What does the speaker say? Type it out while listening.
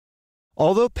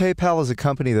Although PayPal is a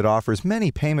company that offers many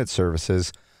payment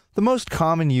services, the most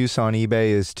common use on eBay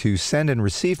is to send and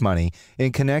receive money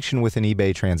in connection with an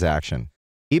eBay transaction.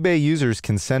 eBay users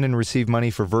can send and receive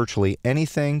money for virtually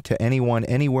anything to anyone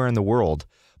anywhere in the world,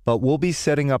 but we'll be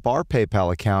setting up our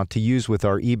PayPal account to use with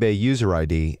our eBay user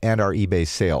ID and our eBay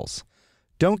sales.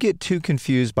 Don't get too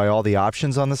confused by all the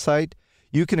options on the site.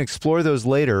 You can explore those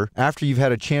later after you've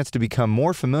had a chance to become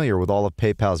more familiar with all of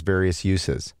PayPal's various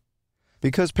uses.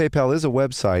 Because PayPal is a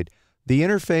website, the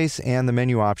interface and the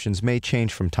menu options may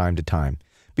change from time to time.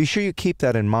 Be sure you keep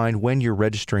that in mind when you're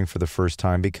registering for the first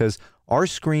time, because our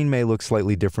screen may look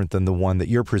slightly different than the one that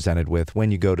you're presented with when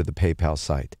you go to the PayPal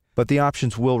site, but the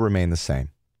options will remain the same.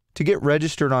 To get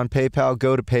registered on PayPal,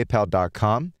 go to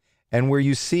paypal.com, and where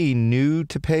you see New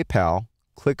to PayPal,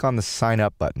 click on the Sign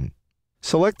Up button.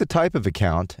 Select the type of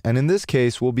account, and in this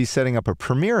case, we'll be setting up a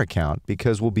Premier account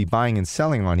because we'll be buying and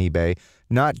selling on eBay,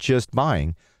 not just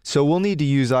buying, so we'll need to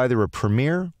use either a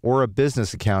Premier or a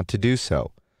business account to do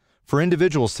so. For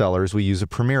individual sellers, we use a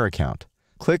Premier account.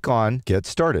 Click on Get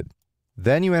Started.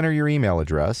 Then you enter your email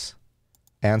address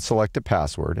and select a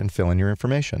password and fill in your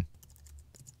information.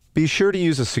 Be sure to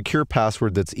use a secure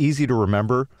password that's easy to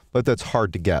remember, but that's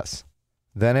hard to guess.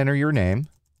 Then enter your name.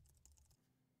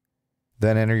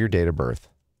 Then enter your date of birth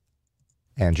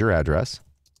and your address,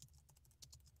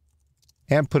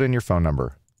 and put in your phone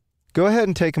number. Go ahead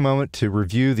and take a moment to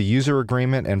review the user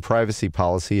agreement and privacy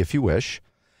policy if you wish,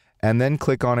 and then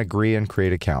click on Agree and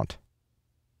Create Account.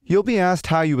 You'll be asked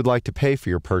how you would like to pay for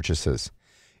your purchases.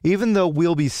 Even though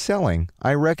we'll be selling,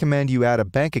 I recommend you add a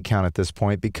bank account at this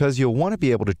point because you'll want to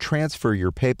be able to transfer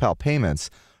your PayPal payments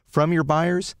from your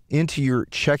buyers into your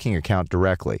checking account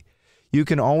directly. You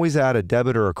can always add a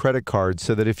debit or a credit card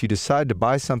so that if you decide to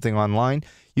buy something online,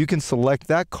 you can select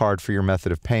that card for your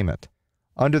method of payment.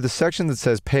 Under the section that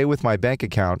says Pay with my bank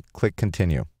account, click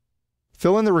Continue.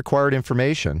 Fill in the required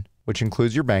information, which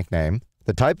includes your bank name,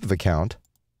 the type of account,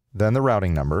 then the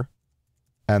routing number,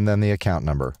 and then the account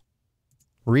number.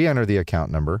 Re-enter the account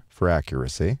number for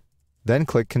accuracy, then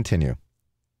click Continue.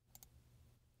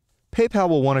 PayPal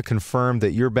will want to confirm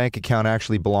that your bank account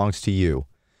actually belongs to you.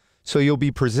 So you'll be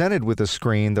presented with a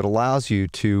screen that allows you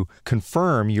to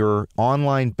confirm your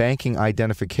online banking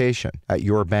identification at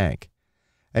your bank.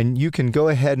 And you can go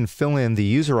ahead and fill in the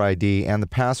user ID and the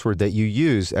password that you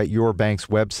use at your bank's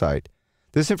website.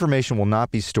 This information will not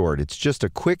be stored. It's just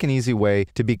a quick and easy way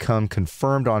to become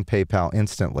confirmed on PayPal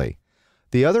instantly.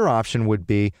 The other option would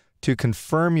be to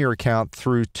confirm your account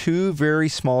through 2 very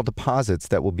small deposits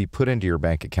that will be put into your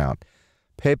bank account.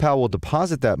 PayPal will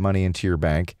deposit that money into your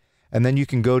bank, and then you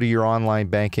can go to your online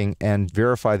banking and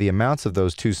verify the amounts of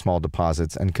those 2 small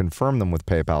deposits and confirm them with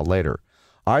PayPal later.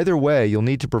 Either way, you'll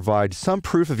need to provide some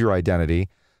proof of your identity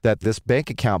that this bank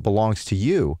account belongs to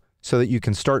you so that you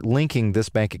can start linking this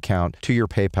bank account to your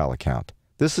PayPal account.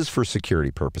 This is for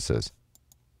security purposes.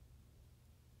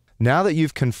 Now that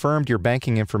you've confirmed your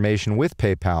banking information with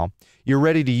PayPal, you're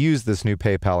ready to use this new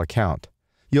PayPal account.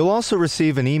 You'll also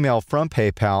receive an email from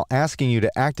PayPal asking you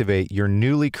to activate your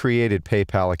newly created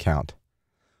PayPal account.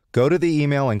 Go to the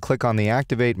email and click on the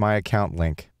Activate My Account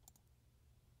link.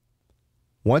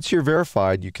 Once you're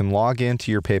verified, you can log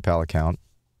into your PayPal account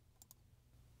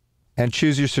and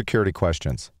choose your security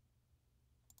questions.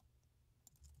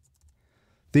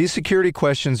 These security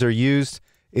questions are used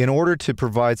in order to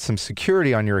provide some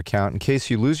security on your account in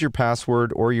case you lose your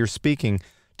password or you're speaking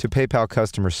to PayPal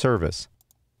customer service.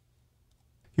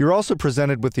 You're also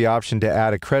presented with the option to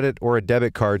add a credit or a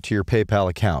debit card to your PayPal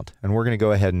account, and we're going to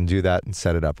go ahead and do that and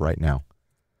set it up right now.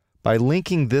 By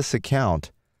linking this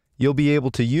account, you'll be able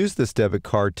to use this debit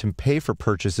card to pay for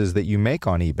purchases that you make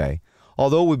on eBay.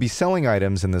 Although we'll be selling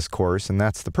items in this course, and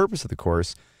that's the purpose of the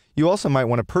course, you also might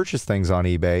want to purchase things on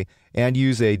eBay and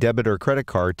use a debit or credit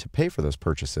card to pay for those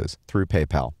purchases through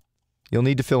PayPal. You'll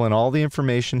need to fill in all the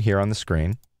information here on the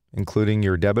screen, including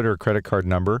your debit or credit card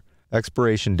number,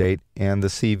 expiration date, and the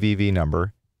CVV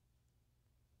number.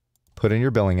 Put in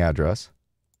your billing address,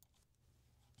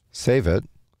 save it,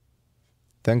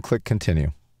 then click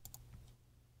Continue.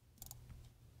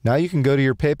 Now you can go to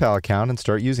your PayPal account and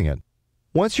start using it.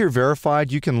 Once you're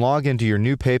verified, you can log into your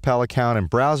new PayPal account and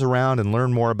browse around and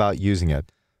learn more about using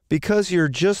it. Because you're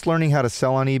just learning how to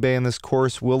sell on eBay in this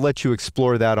course, we'll let you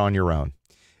explore that on your own.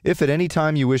 If at any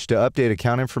time you wish to update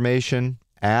account information,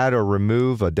 add or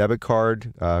remove a debit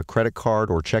card, credit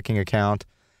card, or checking account,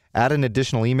 add an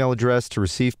additional email address to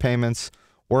receive payments,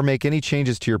 or make any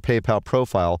changes to your PayPal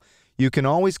profile, you can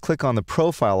always click on the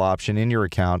Profile option in your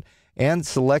account and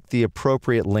select the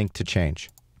appropriate link to change.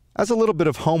 As a little bit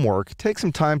of homework, take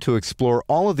some time to explore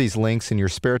all of these links in your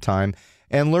spare time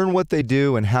and learn what they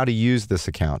do and how to use this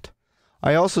account.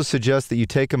 I also suggest that you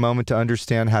take a moment to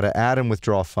understand how to add and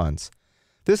withdraw funds.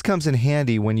 This comes in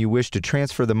handy when you wish to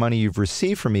transfer the money you've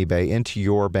received from eBay into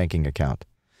your banking account.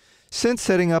 Since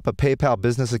setting up a PayPal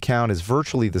business account is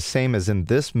virtually the same as in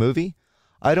this movie,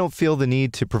 I don't feel the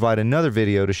need to provide another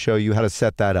video to show you how to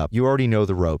set that up. You already know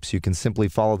the ropes. You can simply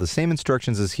follow the same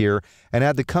instructions as here and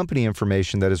add the company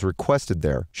information that is requested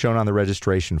there, shown on the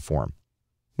registration form.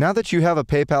 Now that you have a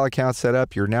PayPal account set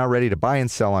up, you're now ready to buy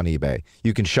and sell on eBay.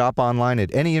 You can shop online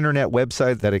at any internet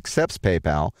website that accepts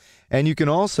PayPal, and you can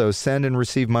also send and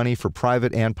receive money for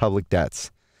private and public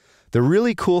debts. The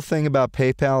really cool thing about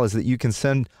PayPal is that you can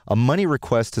send a money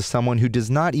request to someone who does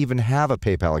not even have a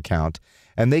PayPal account,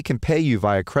 and they can pay you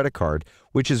via credit card,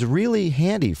 which is really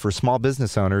handy for small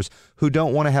business owners who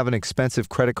don't want to have an expensive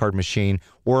credit card machine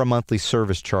or a monthly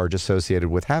service charge associated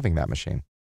with having that machine.